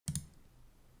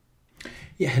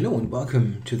Yeah, hello and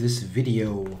welcome to this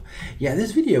video.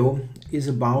 This video is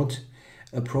about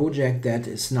a project that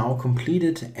is now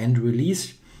completed and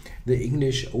released, the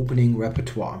English opening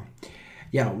repertoire.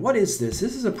 What is this?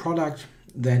 This is a product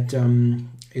that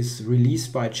is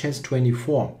released by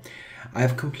Chess24. I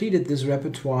have completed this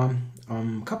repertoire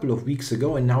a couple of weeks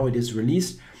ago, and now it is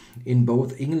released in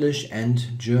both English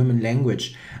and German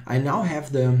language. I now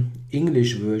have the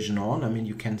English version on. I mean,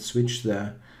 you can switch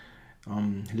the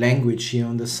language here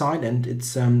on the side, and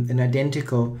it's an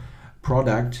identical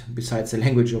product, besides the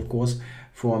language of course,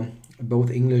 for both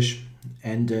English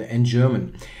and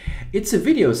German. It's a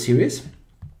video series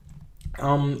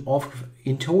of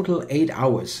in total 8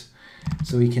 hours.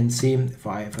 So you can see if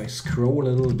I scroll a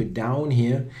little bit down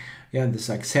here, there's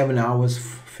like 7 hours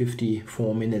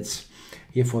 54 minutes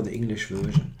here for the English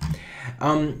version.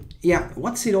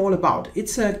 What's it all about?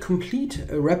 It's a complete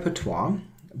repertoire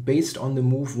based on the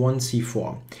move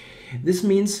 1c4. This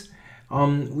means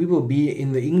we will be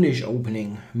in the English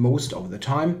opening most of the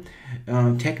time.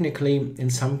 Technically, in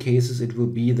some cases, it will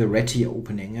be the Reti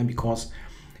opening, because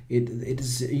it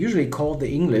is usually called the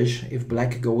English if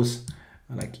black goes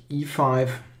like e5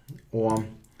 or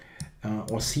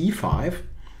c5.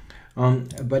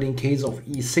 But in case of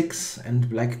e6 and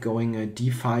black going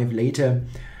d5 later,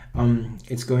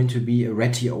 it's going to be a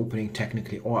Reti opening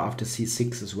technically, or after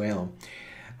c6 as well.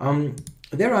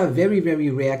 There are very, very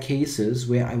rare cases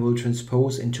where I will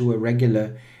transpose into a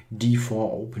regular d4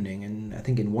 opening, and I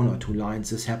think in 1 or 2 lines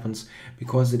this happens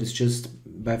because it is just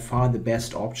by far the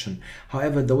best option.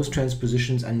 However, those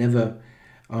transpositions are never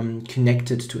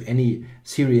connected to any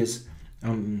serious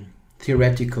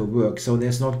theoretical work, so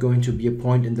there's not going to be a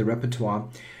point in the repertoire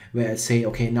where I say,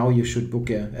 okay, now you should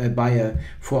buy a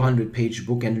 400-page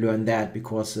book and learn that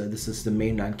because this is the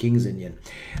mainline King's Indian.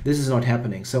 This is not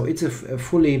happening. So it's a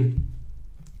fully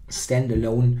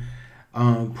standalone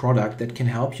product that can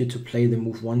help you to play the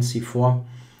move 1c4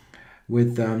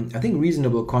 with, I think,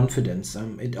 reasonable confidence.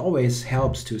 It always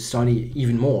helps to study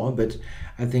even more, but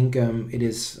I think it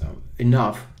is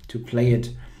enough to play it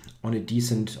on a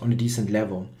decent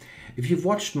level. If you've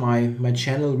watched my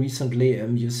channel recently,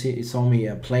 you saw me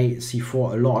play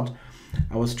c4 a lot.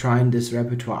 I was trying this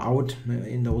repertoire out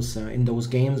in those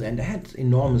games, and I had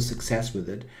enormous success with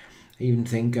it. I even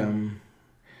think,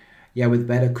 with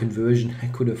better conversion, I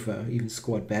could have even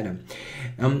scored better.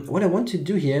 What I want to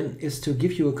do here is to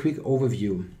give you a quick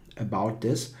overview about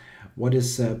this, what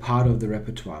is part of the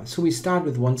repertoire. So we start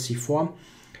with 1c4.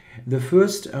 The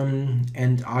first and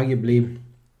arguably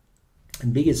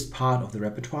biggest part of the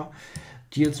repertoire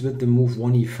deals with the move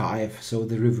 1e5, so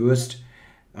the reversed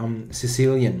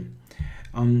Sicilian.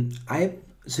 I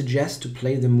suggest to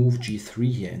play the move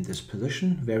g3 here in this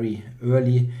position, very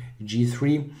early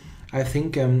g3. I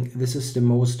think this is the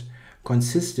most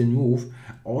consistent move,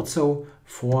 also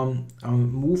for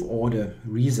move order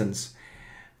reasons.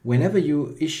 Whenever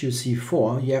you issue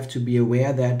c4, you have to be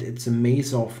aware that it's a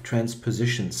maze of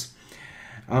transpositions.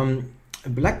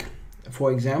 Black,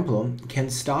 for example, can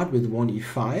start with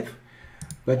 1e5,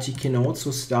 but he can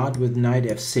also start with knight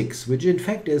f6, which in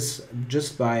fact is,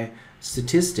 just by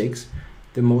statistics,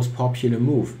 the most popular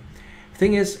move.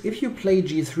 Thing is, if you play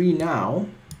g3 now,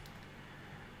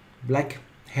 black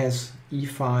has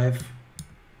e5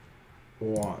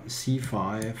 or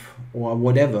c5 or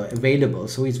whatever available,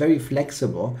 so he's very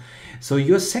flexible. So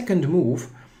your second move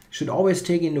should always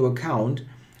take into account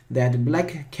that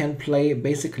black can play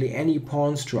basically any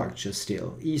pawn structure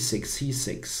still, e6,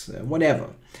 c6, whatever.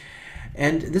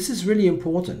 And this is really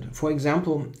important. For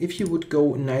example, if you would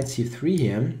go knight c3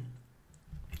 here,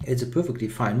 it's a perfectly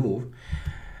fine move,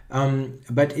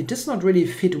 but it does not really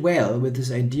fit well with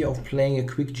this idea of playing a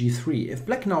quick g3. If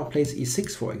black now plays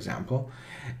e6, for example,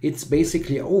 it's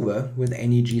basically over with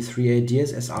any g3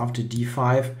 ideas, as after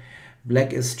d5,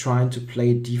 black is trying to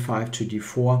play d5 to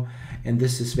d4, and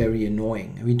this is very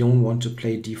annoying. We don't want to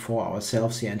play d4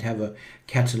 ourselves here and have a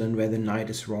Catalan where the knight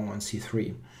is wrong on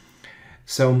c3.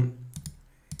 So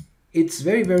it's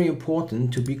very, very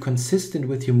important to be consistent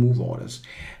with your move orders.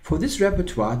 For this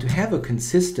repertoire, to have a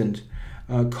consistent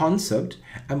concept,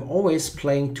 I'm always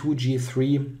playing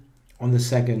 2g3 on the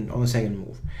second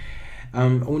move.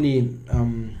 Only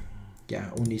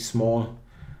small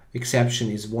exception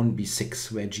is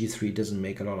 1b6, where g3 doesn't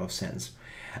make a lot of sense.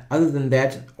 Other than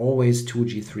that, always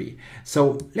 2g3.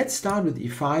 So let's start with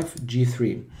e5,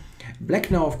 g3. Black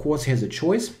now, of course, has a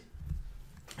choice.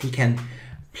 He can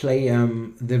play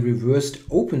the reversed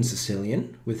open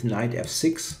Sicilian with knight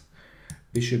f6,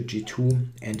 bishop g2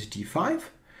 and d5,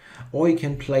 or he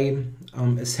can play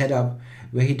a setup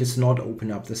where he does not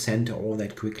open up the center all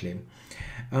that quickly.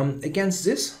 Against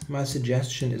this, my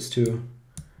suggestion is to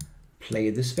play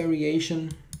this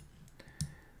variation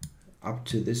up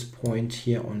to this point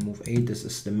here on move 8. This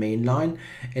is the main line,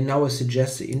 and now I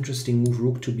suggest the interesting move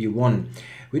rook to b1,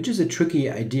 which is a tricky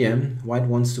idea. White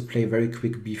wants to play very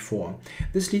quick b4.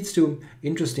 This leads to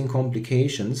interesting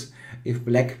complications if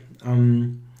black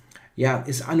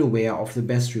is unaware of the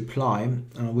best reply,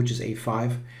 which is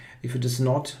a5. If it does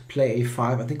not play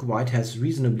a5, I think white has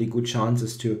reasonably good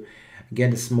chances to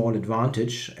get a small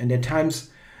advantage, and at times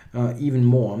even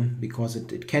more, because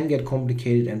it can get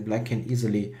complicated and black can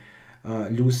easily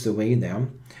lose the way there.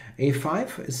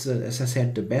 a5 is, as I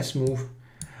said, the best move,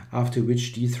 after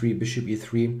which d3, bishop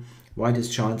e3, white has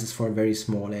chances for a very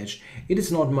small edge. It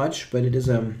is not much, but it is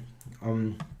a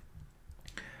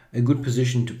good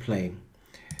position to play.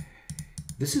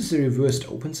 This is a reversed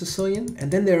open Sicilian,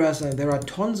 and then there are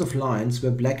tons of lines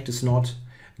where black does not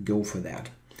go for that.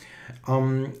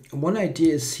 One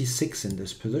idea is c6 in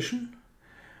this position,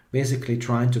 basically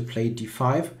trying to play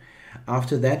d5.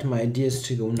 After that, my idea is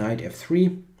to go knight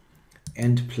f3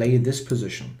 and play this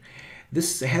position.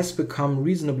 This has become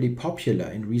reasonably popular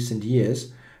in recent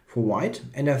years for white,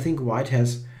 and I think white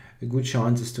has good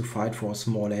chances to fight for a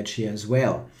small edge here as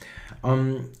well.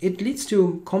 It leads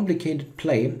to complicated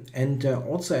play, and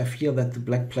also I feel that the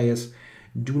black players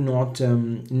do not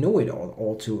know it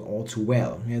all too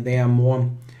well. Yeah, they are more,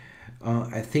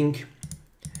 I think,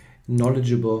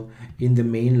 knowledgeable in the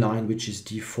main line, which is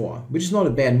d4, which is not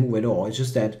a bad move at all. It's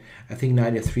just that I think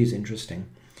knight f3 is interesting.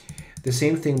 The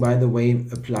same thing, by the way,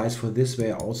 applies for this,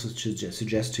 where I also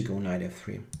suggest to go knight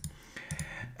f3.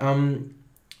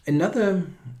 Another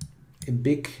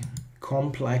big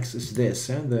complex is this,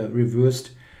 the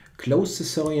reversed closed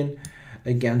Sicilian.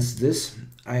 Against this,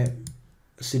 I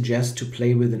suggest to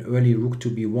play with an early rook to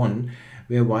b1,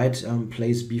 where white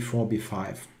plays b4,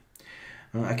 b5.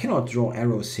 I cannot draw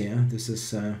arrows here. This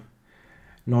is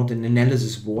not an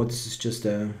analysis board. This is just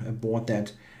a board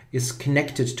that is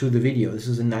connected to the video. This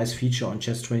is a nice feature on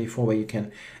Chess24 where you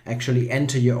can actually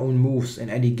enter your own moves in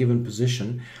any given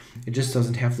position. It just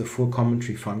doesn't have the full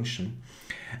commentary function.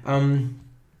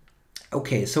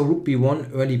 Okay, so rook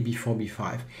b1, early b4,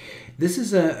 b5. This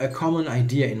is a common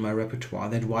idea in my repertoire,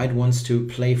 that white wants to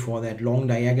play for that long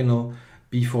diagonal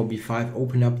b4, b5,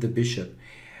 open up the bishop.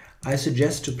 I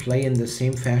suggest to play in the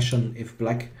same fashion if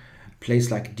black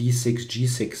plays like d6,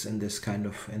 g6 in this kind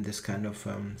of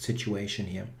situation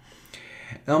here.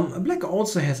 Black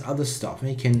also has other stuff.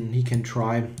 He can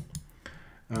try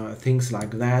things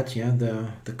like that. Yeah,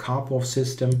 the Karpov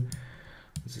system.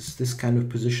 This is this kind of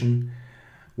position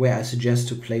where I suggest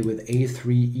to play with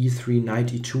a3, e3, knight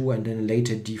e2, and then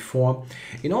later d4.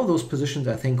 In all those positions,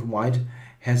 I think white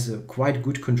has a quite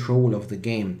good control of the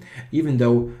game, even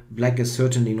though black is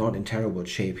certainly not in terrible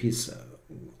shape. He's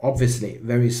obviously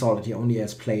very solid. He only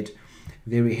has played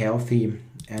very healthy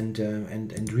and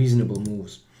reasonable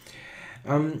moves.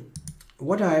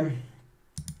 What I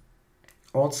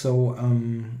also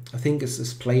I think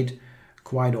is played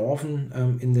quite often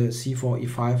in the c4,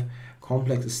 e5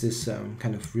 complex is this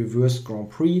kind of reverse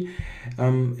Grand Prix.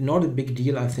 Not a big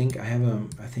deal, I think. I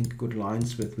have good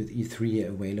lines with e3 here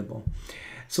available.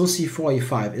 So c4,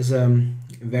 e5 is a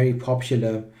very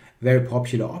popular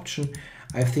option.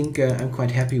 I think I'm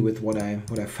quite happy with what I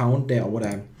found there, or what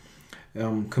I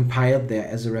compiled there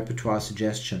as a repertoire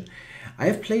suggestion. I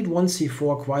have played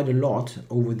 1c4 quite a lot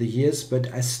over the years,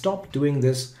 but I stopped doing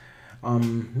this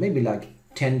maybe like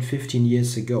 10-15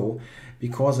 years ago,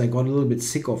 because I got a little bit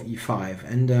sick of e5.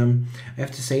 And I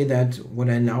have to say that what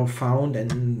I now found,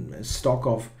 and stock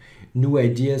of new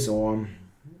ideas, or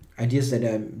ideas that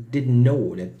I didn't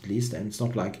know, at least, and it's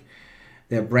not like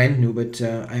they're brand new, but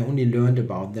I only learned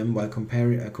about them while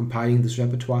compiling this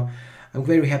repertoire. I'm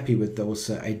very happy with those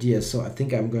ideas, so I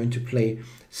think I'm going to play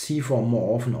c4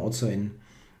 more often, also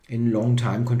in long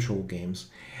time control games.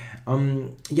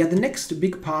 Yeah, the next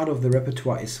big part of the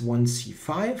repertoire is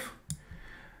 1c5,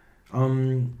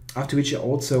 after which I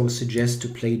also suggest to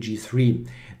play g3.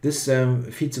 This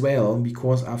fits well,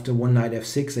 because after one knight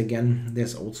f6, again,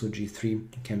 there's also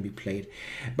g3 can be played.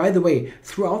 By the way,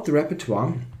 throughout the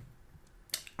repertoire,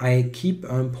 I keep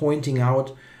pointing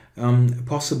out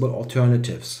possible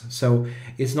alternatives. So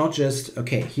it's not just,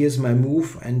 okay, here's my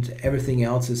move and everything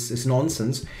else is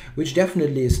nonsense, which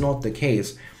definitely is not the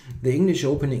case. The English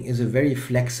opening is a very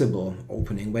flexible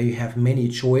opening where you have many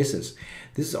choices.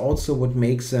 This is also what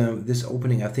makes this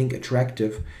opening, I think,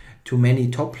 attractive to many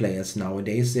top players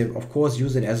nowadays. They, of course,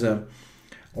 use it as a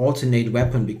alternate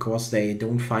weapon because they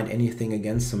don't find anything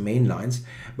against some main lines.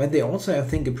 But they also, I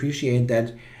think, appreciate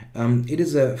that it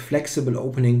is a flexible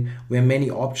opening where many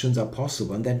options are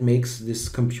possible, and that makes this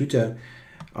computer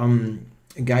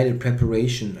guided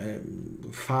preparation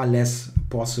far less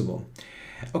possible.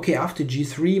 Okay, after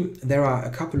g3, there are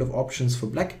a couple of options for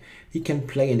black. He can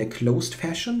play in a closed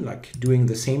fashion, like doing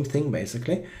the same thing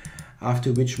basically,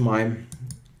 after which my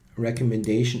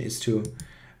recommendation is to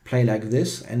play like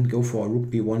this and go for a rook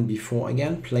b1, b4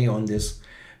 again, play on this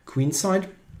queen side,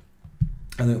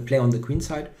 play on the queen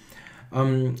side.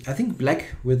 I think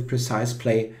black with precise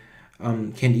play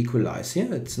can equalize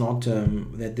here. It's not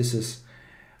that this is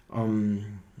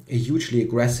a hugely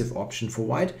aggressive option for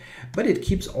white, but it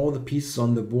keeps all the pieces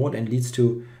on the board and leads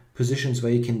to positions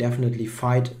where you can definitely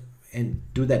fight and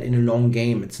do that in a long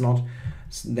game. It's not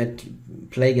that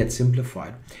play gets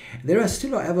simplified. There are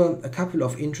still, however, a couple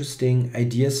of interesting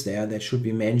ideas there that should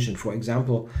be mentioned. For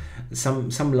example,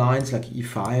 some lines like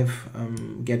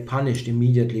e5 get punished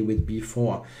immediately with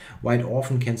b4. White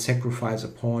often can sacrifice a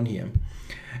pawn here.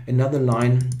 Another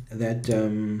line that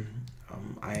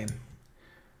I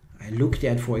looked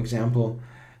at, for example,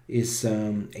 is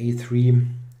a3.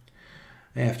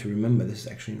 I have to remember, this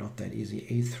is actually not that easy.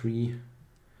 a3.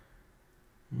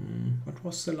 What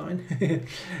was the line?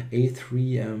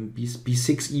 a3,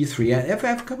 b6, e3. I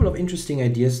have a couple of interesting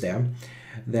ideas there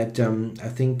that I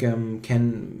think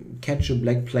can catch a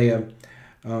black player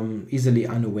easily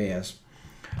unawares.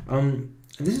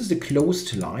 This is the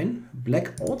closed line.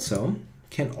 Black also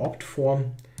can opt for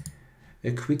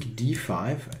a quick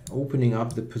d5, opening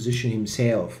up the position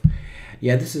himself.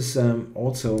 Yeah, this is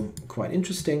also quite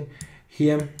interesting.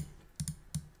 Here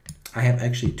I have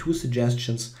actually two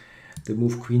suggestions. The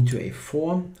move queen to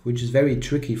a4, which is very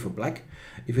tricky for black.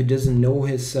 If he doesn't know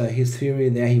his theory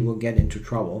there, he will get into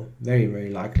trouble, very, very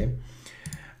likely.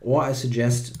 Or I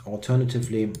suggest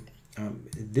alternatively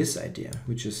this idea,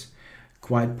 which is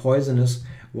quite poisonous.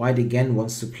 White again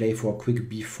wants to play for a quick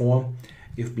b4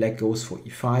 if black goes for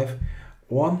e5,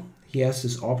 or he has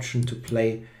this option to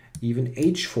play even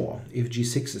h4 if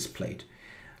g6 is played,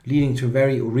 leading to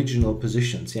very original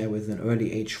positions, yeah, with an early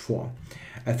h4.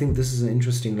 I think this is an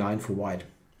interesting line for white.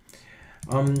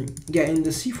 Yeah, in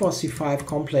the c4, c5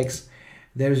 complex,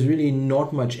 there is really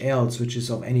not much else which is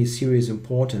of any serious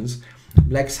importance.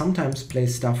 Black sometimes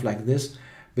plays stuff like this,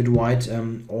 but white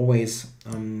always,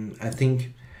 I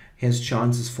think, has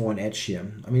chances for an edge here.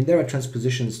 I mean, there are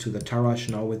transpositions to the Tarrasch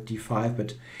now with d5,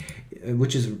 but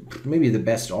which is maybe the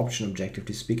best option,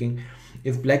 objectively speaking.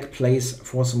 If black plays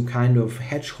for some kind of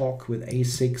hedgehog with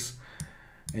a6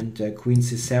 and queen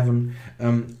c7,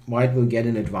 white will get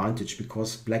an advantage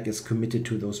because black is committed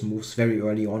to those moves very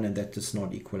early on, and that does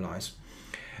not equalize.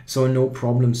 So no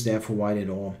problems there for white at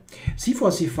all.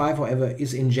 c4, c5, however,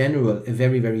 is in general a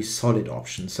very, very solid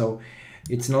option. So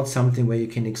it's not something where you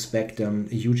can expect a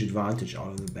huge advantage out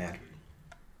of the bat.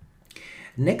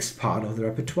 Next part of the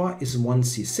repertoire is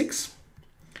 1c6.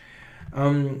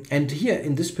 And here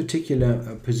in this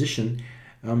particular position,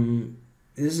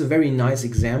 this is a very nice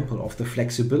example of the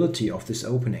flexibility of this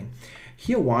opening.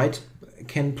 Here white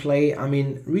can play, I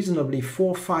mean, reasonably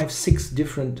 4, 5, 6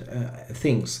 different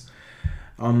things.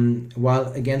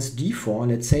 While against d4,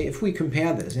 let's say, if we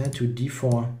compare this to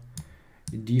d4,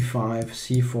 d5,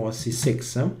 c4,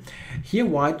 c6, here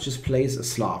white just plays a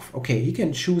Slav. Okay, he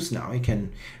can choose now. He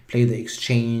can play the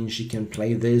exchange, he can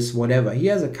play this, whatever. He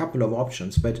has a couple of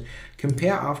options, but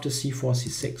compare after c4,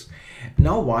 c6.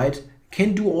 Now white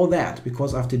can do all that,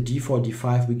 because after d4,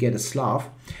 d5 we get a Slav,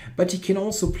 but he can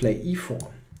also play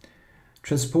e4,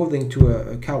 transposing to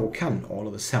a Caro-Kann all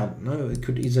of a sudden. It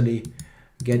could easily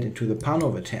get into the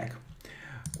Panov attack.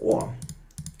 Or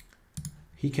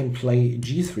he can play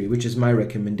g3, which is my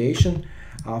recommendation,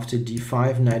 after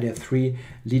d5, knight f3,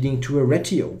 leading to a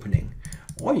Reti opening.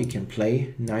 Or you can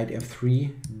play knight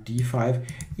f3, d5,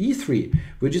 e3,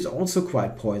 which is also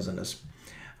quite poisonous.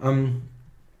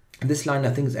 This line I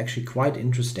think is actually quite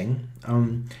interesting,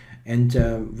 and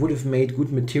would have made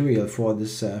good material for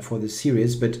this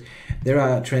series, but there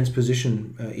are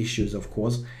transposition issues, of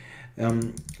course,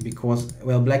 because,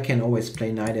 well, black can always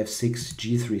play knight f6,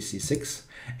 g3, c6,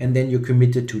 and then you're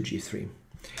committed to g3.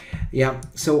 Yeah,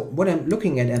 so what I'm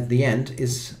looking at the end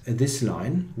is this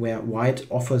line where white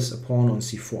offers a pawn on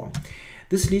c4.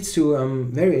 This leads to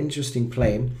very interesting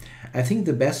play. I think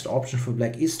the best option for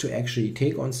black is to actually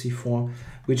take on c4,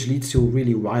 which leads to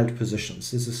really wild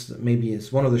positions. This is maybe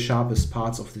one of the sharpest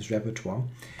parts of this repertoire.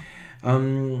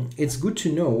 It's good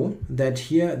to know that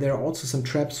here there are also some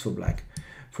traps for black.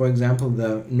 For example,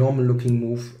 the normal looking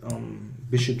move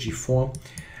bishop g4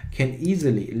 can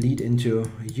easily lead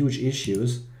into huge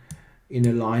issues in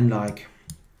a line like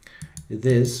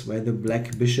this, where the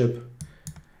black bishop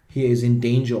here is in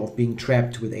danger of being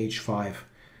trapped with h5.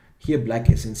 Here black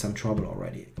is in some trouble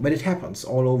already, but it happens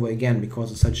all over again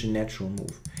because it's such a natural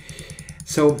move.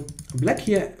 So Black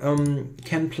here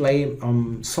can play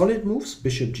solid moves,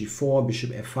 bishop g4,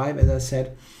 bishop f5, as I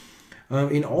said.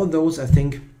 In all those, I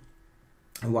think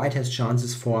white has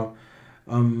chances for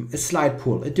a slight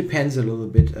pull. It depends a little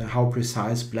bit how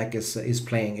precise black is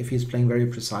playing. If he's playing very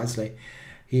precisely,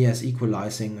 he has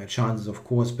equalizing chances, of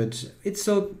course, but it's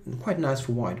still quite nice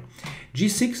for white.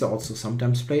 g6 also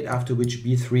sometimes played, after which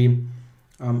b3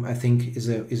 I think is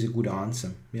a good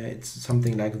answer. Yeah, it's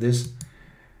something like this.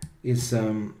 It's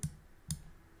a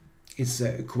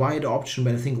quiet option,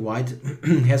 but I think white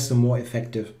has the more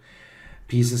effective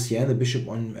pieces. Yeah, the bishop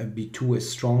on b2 is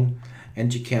strong,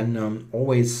 and you can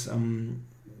always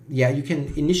you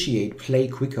can initiate play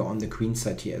quicker on the queen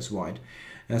side here as white.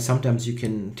 Sometimes you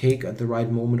can take at the right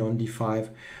moment on d5,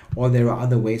 or there are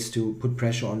other ways to put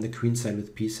pressure on the queen side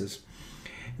with pieces.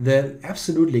 The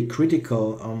absolutely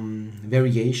critical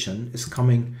variation is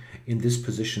coming in this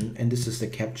position, and this is the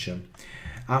capture.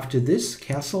 After this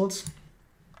castles,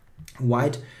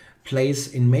 white plays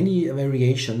in many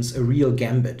variations a real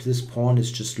gambit. This pawn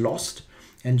is just lost,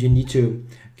 and you need to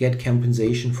get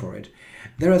compensation for it.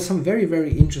 There are some very,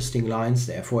 very interesting lines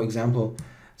there. For example,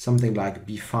 something like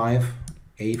b5,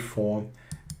 a4,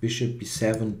 bishop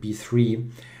b7,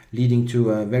 b3, leading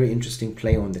to a very interesting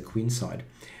play on the queen side.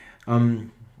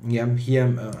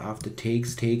 Here after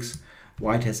takes,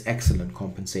 white has excellent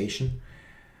compensation.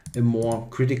 A more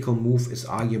critical move is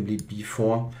arguably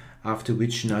b4, after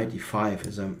which knight e5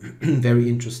 is a very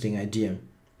interesting idea.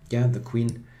 Yeah, the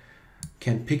queen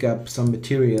can pick up some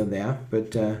material there,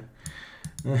 but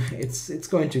it's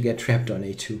going to get trapped on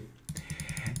a2.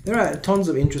 There are tons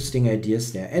of interesting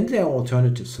ideas there, and there are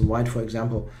alternatives. So white, for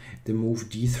example, the move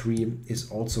d3 is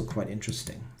also quite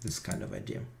interesting, this kind of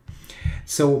idea.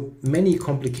 So many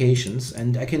complications,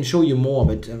 and I can show you more,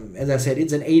 but as I said,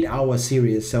 it's an 8-hour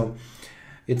series, so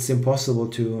it's impossible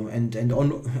to, and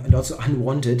also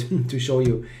unwanted to show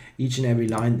you each and every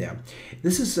line there.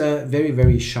 This is very,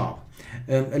 very sharp.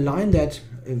 A line that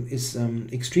is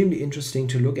extremely interesting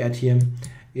to look at here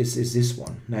is this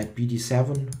one. Knight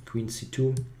bd7, queen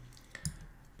c2,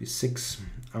 b6,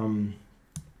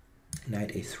 knight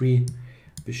a3,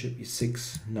 bishop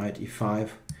e6, knight e5,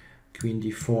 queen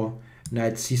d4,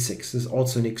 knight c6. This is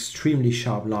also an extremely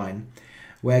sharp line,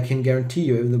 where I can guarantee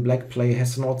you, if the black player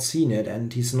has not seen it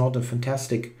and he's not a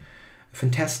fantastic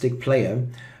player,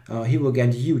 he will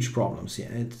get huge problems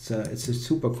here. It's a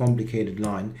super complicated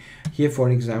line. Here, for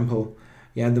example,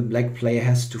 yeah, the black player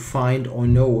has to find or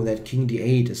know that king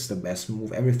d8 is the best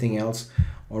move. Everything else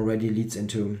already leads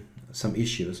into some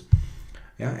issues.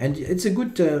 Yeah, and it's a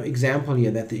good example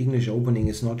here that the English opening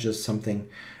is not just something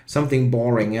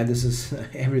boring. Yeah, this is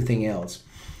everything else.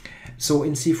 So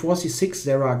in c4, c6,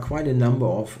 there are quite a number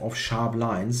of sharp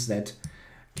lines that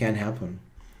can happen.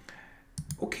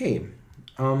 Okay,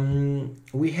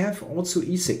 we have also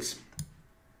e6.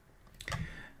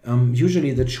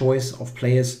 Usually the choice of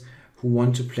players who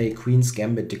want to play Queen's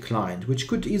Gambit declined, which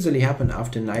could easily happen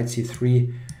after knight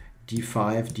c3,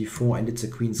 d5, d4, and it's a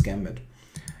Queen's Gambit.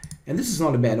 And this is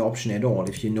not a bad option at all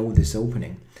if you know this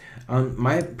opening.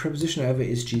 My proposition, however,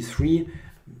 is g3,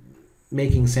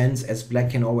 making sense, as black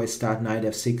can always start knight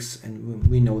f6, and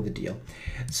we know the deal.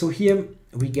 So here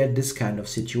we get this kind of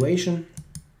situation.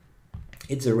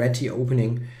 It's a ratty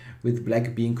opening with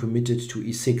black being committed to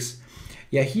e6.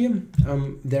 Yeah, here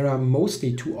there are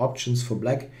mostly two options for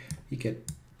black. He can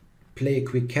play a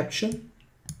quick capture.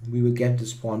 We will get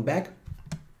this pawn back.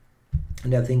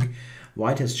 And I think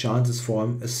white has chances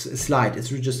for a slight, it's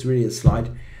just really a slight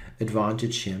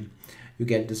advantage here. You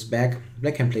get this back.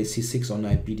 Black can play c6 on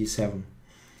knight bd7.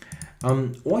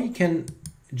 Or he can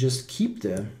just keep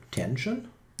the tension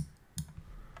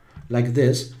like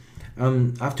this.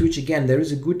 After which, again, there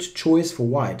is a good choice for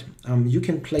white. You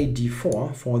can play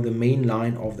d4 for the main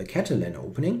line of the Catalan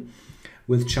opening,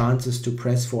 with chances to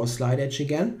press for a slide edge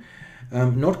again.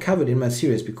 Not covered in my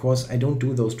series because I don't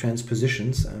do those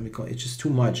transpositions, because it's just too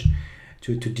much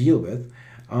to deal with.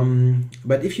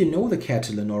 But if you know the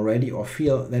Catalan already or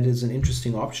feel that is an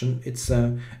interesting option, it's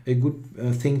a good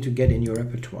thing to get in your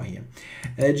repertoire here.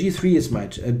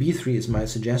 B3 is my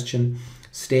suggestion,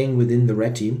 staying within the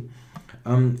reti.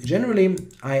 Generally,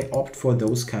 I opt for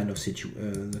those kind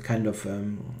of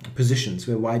positions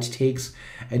where white takes.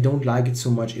 I don't like it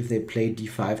so much if they play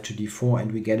d5 to d4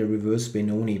 and we get a reverse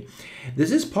Benoni.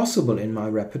 This is possible in my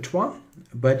repertoire,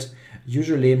 but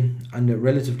usually under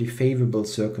relatively favorable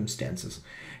circumstances.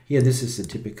 Here, this is the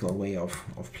typical way of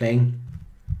playing,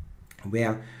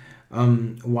 where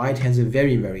white has a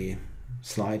very, very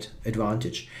slight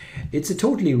advantage. It's a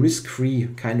totally risk-free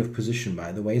kind of position,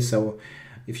 by the way, so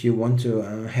if you want to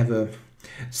have a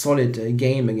solid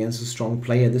game against a strong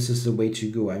player, this is the way to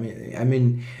go. I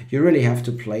mean, you really have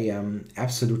to play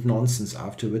absolute nonsense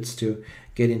afterwards to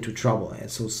get into trouble. And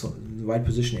so the white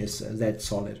position is that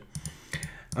solid.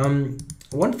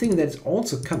 One thing that's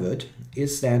also covered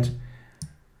is that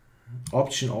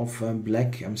option of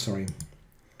black. I'm sorry,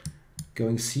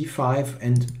 going c5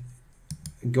 and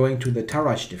going to the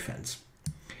Tarrasch defense.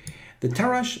 The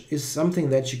Tarrasch is something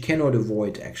that you cannot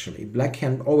avoid actually. Black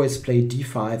can always play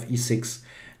d5, e6,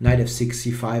 knight f6,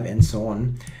 c5 and so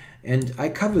on. And I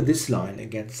cover this line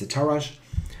against the Tarrasch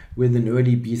with an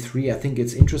early b3. I think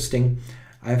it's interesting.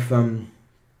 I've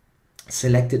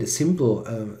selected a simple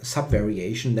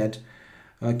sub-variation that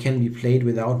can be played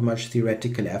without much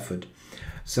theoretical effort.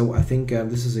 So I think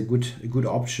this is a good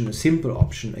option, a simple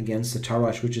option against the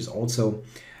Tarrasch, which is also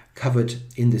covered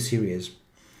in the series.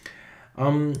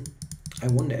 I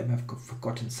wonder if I've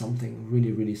forgotten something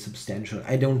really substantial.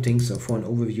 I don't think so. For an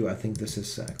overview, I think this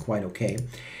is quite okay.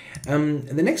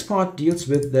 The next part deals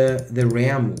with the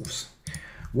rare moves.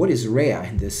 What is rare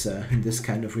in this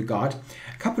kind of regard?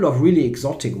 A couple of really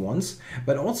exotic ones,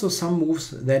 but also some moves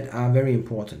that are very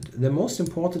important. The most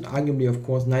important, arguably, of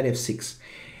course, knight f6.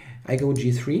 I go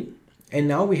g3, and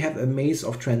now we have a maze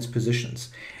of transpositions.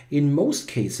 In most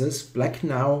cases, black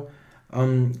now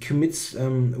commits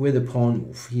with a pawn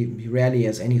move. He rarely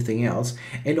has anything else,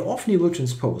 and often he will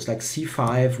transpose, like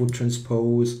c5 would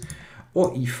transpose,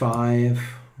 or e5,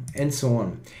 and so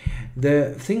on.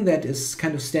 The thing that is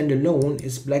kind of standalone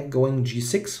is black going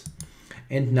g6,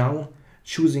 and now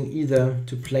choosing either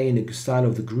to play in the style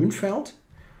of the Grünfeld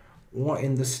or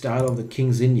in the style of the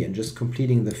King's Indian, just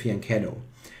completing the fianchetto.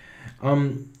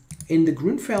 In the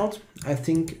Grünfeld, I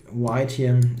think white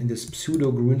here, in this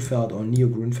pseudo-Grünfeld or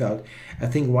neo-Grünfeld, I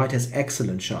think white has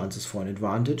excellent chances for an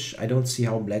advantage. I don't see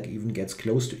how black even gets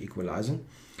close to equalizing.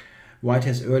 White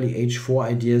has early h4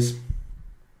 ideas,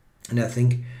 and I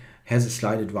think has a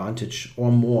slight advantage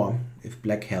or more if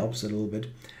black helps a little bit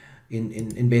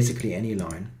in basically any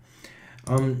line.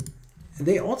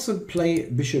 They also play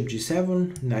bishop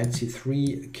g7, knight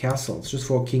c3, castles, just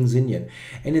for King's Indian.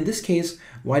 And in this case,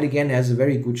 white again has a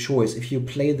very good choice. If you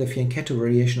play the fianchetto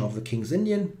variation of the King's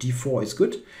Indian, d4 is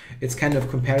good. It's kind of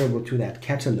comparable to that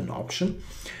Catalan option.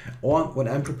 Or what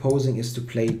I'm proposing is to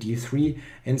play d3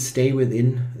 and stay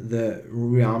within the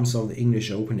realms of the English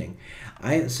opening.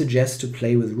 I suggest to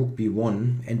play with rook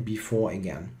b1 and b4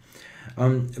 again.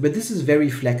 But this is very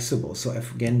flexible. So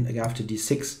if, again, after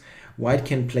d6, white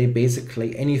can play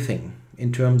basically anything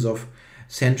in terms of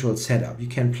central setup. You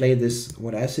can play this,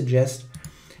 what I suggest.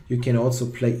 You can also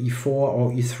play e4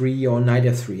 or e3 or knight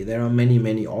f3. There are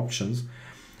many options,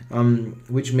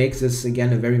 which makes this,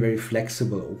 again, a very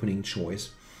flexible opening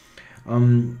choice.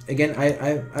 Again,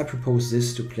 I propose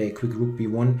this to play a quick rook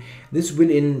b1. This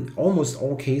will, in almost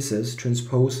all cases,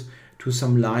 transpose to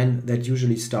some line that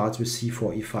usually starts with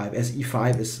c4, e5, as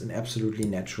e5 is an absolutely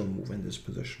natural move in this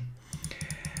position.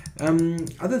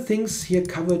 Other things here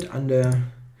covered under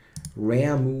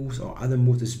rare moves or other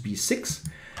moves is b6.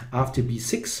 After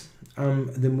b6,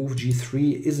 the move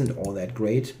g3 isn't all that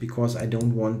great because I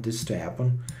don't want this to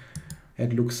happen.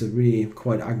 It looks really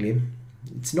quite ugly.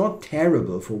 It's not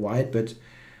terrible for white, but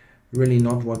really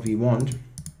not what we want.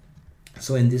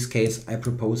 So in this case, I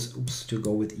propose to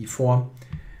go with e4,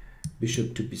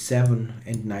 bishop to b7,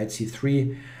 and knight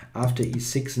c3. After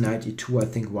e6, knight e2, I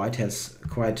think white has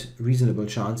quite reasonable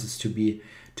chances to be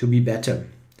better.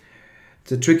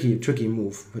 It's a tricky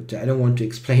move, but I don't want to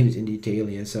explain it in detail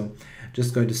here. So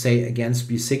just going to say against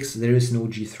b6, there is no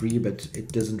g3, but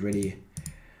it doesn't really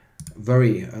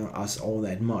worry us all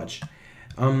that much.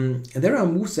 There are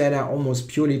moves that are almost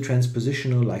purely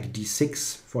transpositional, like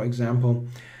d6, for example.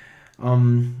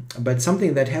 But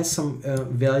something that has some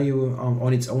value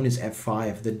on its own is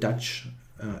f5, the Dutch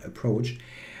approach.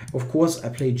 Of course, I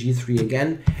play g3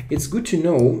 again. It's good to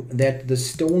know that the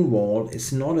stone wall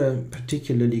is not a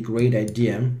particularly great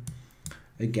idea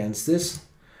against this,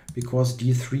 because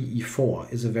d3,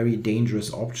 e4 is a very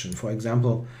dangerous option. For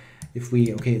example, if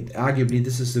we, okay, arguably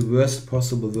this is the worst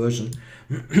possible version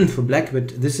for black, but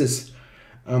this is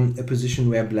a position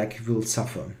where black will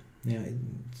suffer. Yeah,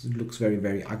 it looks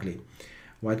very ugly.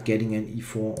 White getting an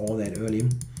e4 all that early.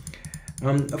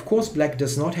 Of course, black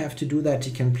does not have to do that.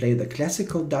 He can play the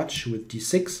classical Dutch with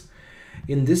d6.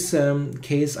 In this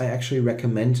case, I actually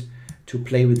recommend to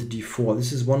play with d4.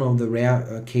 This is one of the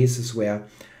rare cases where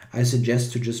I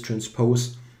suggest to just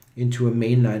transpose into a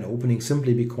mainline opening,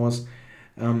 simply because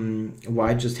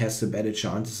white just has the better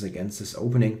chances against this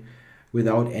opening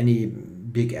without any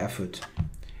big effort.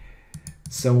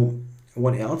 So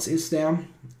what else is there?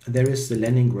 There is the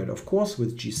Leningrad, of course,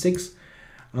 with g6.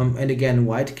 And again,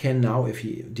 white can now, if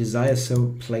he desires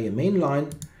so, play a main line.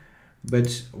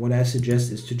 But what I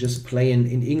suggest is to just play in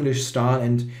English style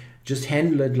and just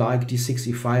handle it like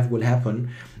d65 will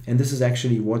happen. And this is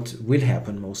actually what will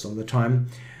happen most of the time,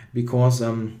 because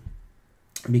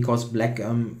black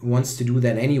wants to do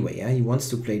that anyway. Yeah? He wants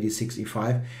to play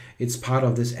d65. It's part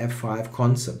of this f5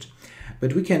 concept.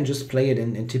 But we can just play it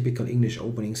in typical English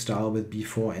opening style with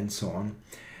b4 and so on.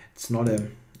 It's not a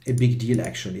big deal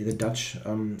actually. The Dutch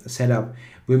setup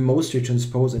will mostly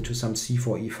transpose into some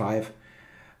c4, e5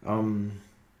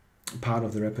 part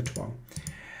of the repertoire.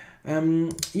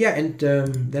 Yeah, and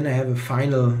then I have a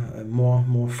final,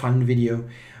 more fun video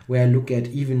where I look at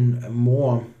even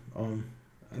more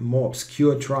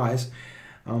obscure tries,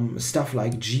 stuff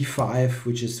like g5,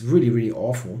 which is really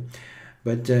awful,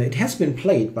 but it has been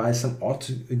played by some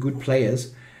good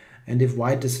players. And if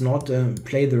white does not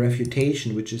play the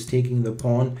refutation, which is taking the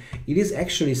pawn, it is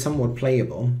actually somewhat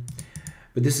playable,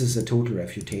 but this is a total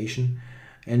refutation.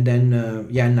 And then,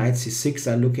 yeah, knight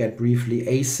c6 I look at briefly,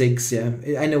 a6, yeah.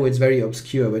 I know it's very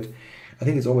obscure, but I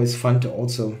think it's always fun to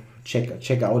also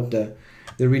check out the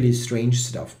really strange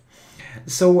stuff.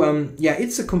 So, yeah,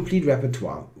 it's a complete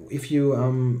repertoire. If you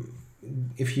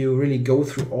really go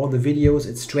through all the videos,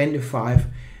 it's 25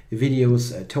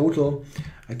 videos total.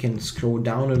 I can scroll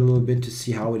down a little bit to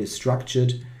see how it is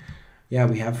structured. Yeah,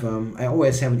 we have, I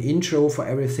always have an intro for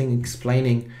everything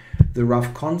explaining the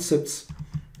rough concepts.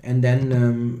 And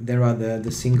then there are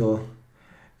the single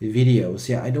videos.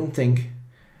 Yeah, I don't think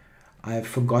I've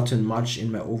forgotten much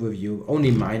in my overview.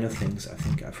 Only minor things I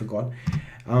think I forgot.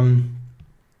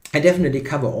 I definitely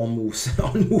cover all moves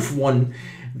on move 1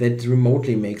 that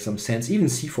remotely make some sense. Even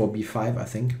c4, b5 I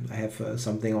think I have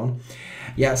something on.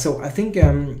 Yeah, so I think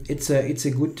it's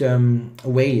a good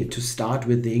way to start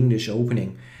with the English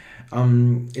opening.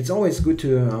 It's always good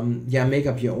to yeah, make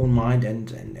up your own mind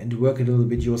and work a little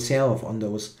bit yourself on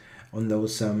those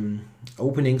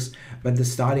openings. But the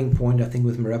starting point I think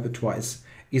with my repertoire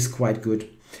is quite good.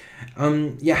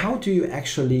 Yeah, how do you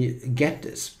actually get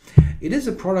this? It is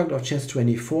a product of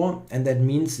Chess24, and that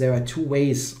means there are two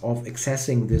ways of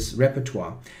accessing this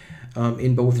repertoire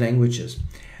in both languages.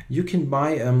 You can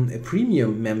buy a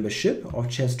premium membership of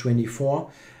Chess24,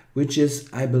 which is,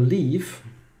 I believe,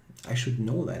 I should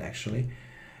know that actually,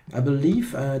 I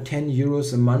believe 10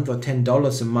 euros a month or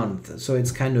 $10 a month. So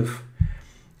it's kind of,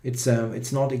 it's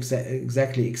not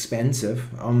exactly expensive.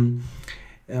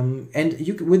 And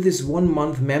you, with this 1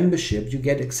 month membership, you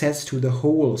get access to the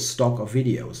whole stock of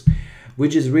videos,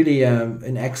 which is really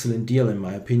an excellent deal in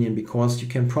my opinion, because you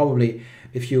can probably,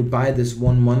 if you buy this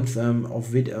 1 month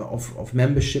of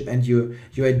membership, and your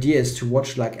idea is to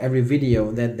watch like every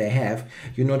video that they have,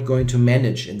 you're not going to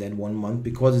manage in that 1 month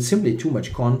because it's simply too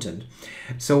much content.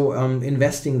 So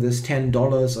investing this $10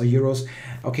 or euros,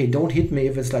 okay, don't hit me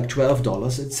if it's like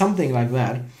 $12, it's something like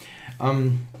that.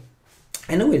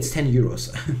 I know it's 10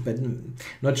 euros, but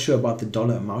not sure about the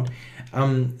dollar amount.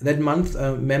 That month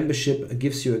membership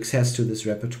gives you access to this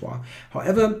repertoire.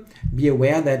 However, be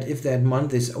aware that if that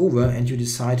month is over and you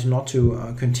decide not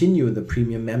to continue the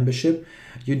premium membership,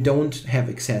 you don't have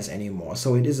access anymore.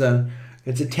 So it's a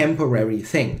temporary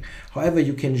thing. However,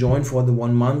 you can join for the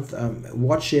 1 month,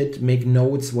 watch it, make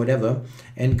notes, whatever,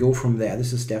 and go from there.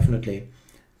 This is definitely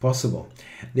possible.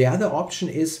 The other option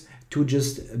is to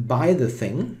just buy the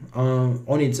thing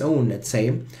on its own, let's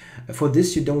say. For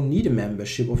this, you don't need a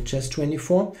membership of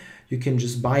Chess24. You can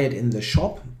just buy it in the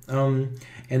shop, and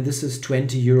this is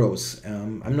 20 euros.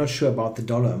 I'm not sure about the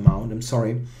dollar amount, I'm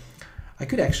sorry. I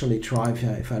could actually try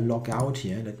if I log out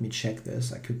here. Let me check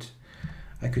this. I could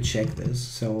check this.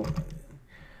 So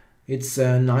it's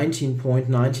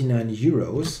 19.99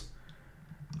 euros.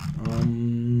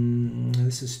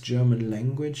 This is German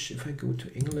language. If I go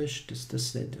to English,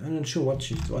 I'm not sure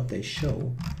what they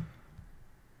show.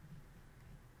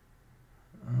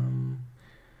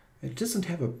 It doesn't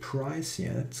have a price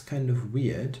here. That's kind of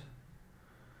weird.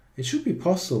 It should be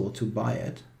possible to buy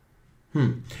it.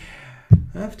 I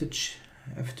have to check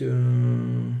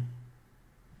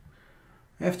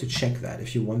that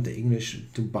if you want the English,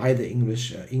 to buy the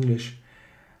English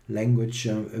language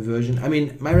version. I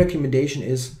mean, my recommendation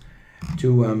is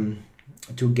to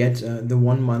get the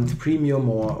 1 month premium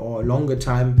or longer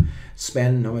time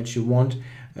span, how much you want.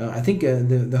 I think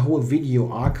the whole video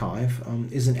archive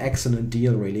is an excellent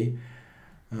deal, really.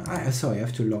 Sorry, I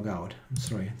have to log out. I'm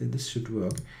sorry, this should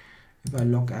work. If I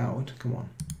log out, come on.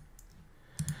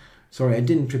 Sorry, I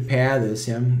didn't prepare this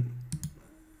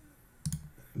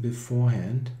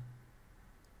beforehand.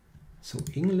 So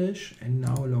English and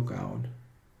now log out.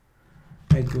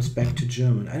 It goes back to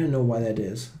German. I don't know why that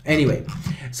is. Anyway,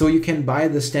 so you can buy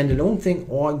the standalone thing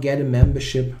or get a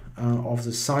membership of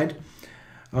the site.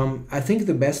 I think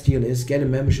the best deal is get a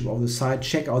membership of the site.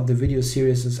 Check out the video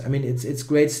series. I mean, it's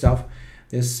great stuff.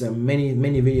 There's many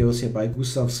videos here by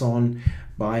Gustafsson,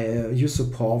 by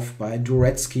Yusupov, by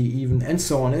Duretsky even, and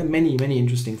so on. And many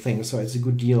interesting things. So it's a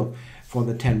good deal for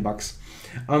the 10 bucks.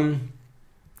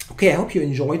 Okay, I hope you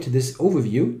enjoyed this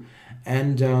overview.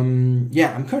 And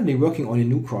yeah, I'm currently working on a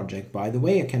new project, by the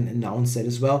way. I can announce that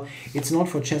as well. It's not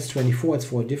for Chess24, it's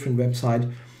for a different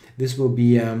website. This will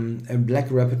be a black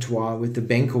repertoire with the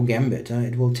Benko Gambit.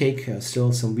 It will take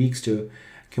still some weeks to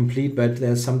complete, but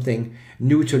there's something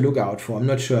new to look out for. I'm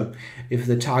not sure if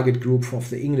the target group of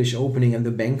the English opening and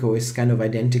the Benko is kind of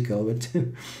identical, but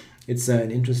it's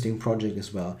an interesting project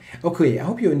as well. Okay, I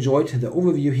hope you enjoyed the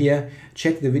overview here.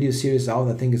 Check the video series out.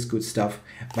 I think it's good stuff.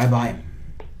 Bye-bye.